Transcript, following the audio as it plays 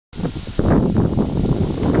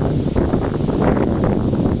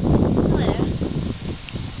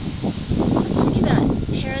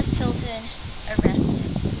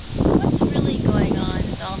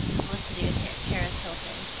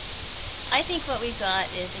think what we've got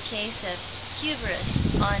is a case of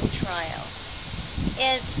hubris on trial.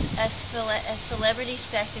 It's a celebrity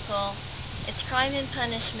spectacle. It's crime and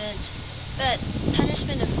punishment, but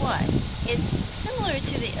punishment of what? It's similar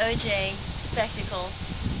to the O.J. spectacle,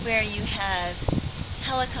 where you have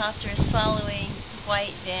helicopters following the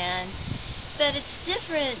white van, but it's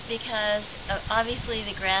different because obviously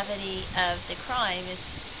the gravity of the crime is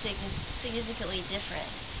significantly different.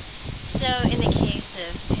 So in the case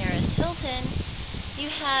of Paris Hilton, you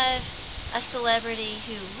have a celebrity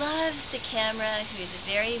who loves the camera, who's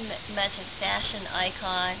very much a fashion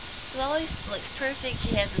icon, who always looks perfect.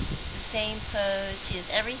 She has the same pose. She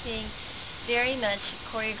has everything very much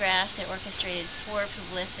choreographed and orchestrated for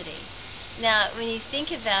publicity. Now, when you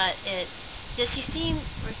think about it, does she seem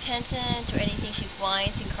repentant or anything? She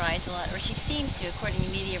whines and cries a lot, or she seems to, according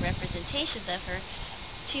to media representations of her.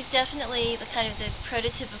 She's definitely the kind of the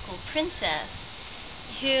prototypical princess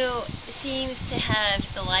who seems to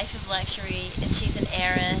have the life of luxury. She's an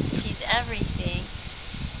heiress. She's everything.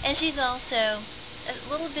 And she's also a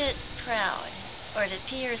little bit proud, or it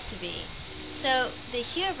appears to be. So the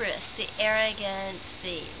hubris, the arrogance,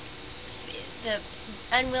 the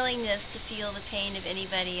unwillingness to feel the pain of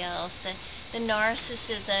anybody else, the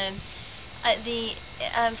narcissism, the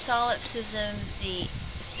solipsism, the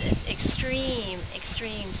extreme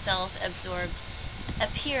self-absorbed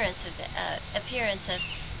appearance of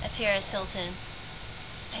Paris Hilton.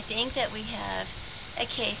 I think that we have a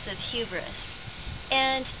case of hubris,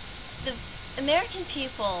 and the American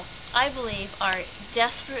people, I believe, are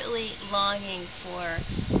desperately longing for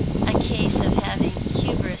a case of having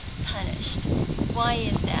hubris punished. Why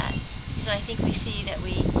is that? Because I think we see that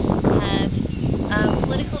we have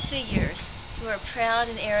political figures who are proud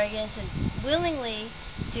and arrogant and willingly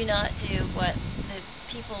do not do what the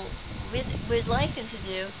people would like them to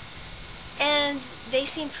do, and they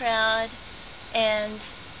seem proud,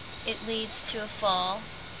 and it leads to a fall,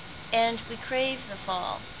 and we crave the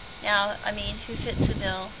fall. Now, I mean, who fits the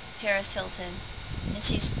bill? Paris Hilton. And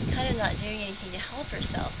she's kind of not doing anything to help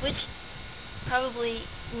herself, which probably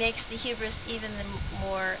makes the hubris even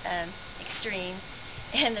more extreme,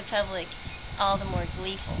 and the public all the more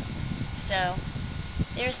gleeful. So,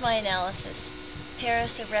 there's my analysis.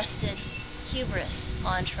 Paris arrested, hubris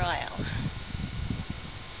on trial.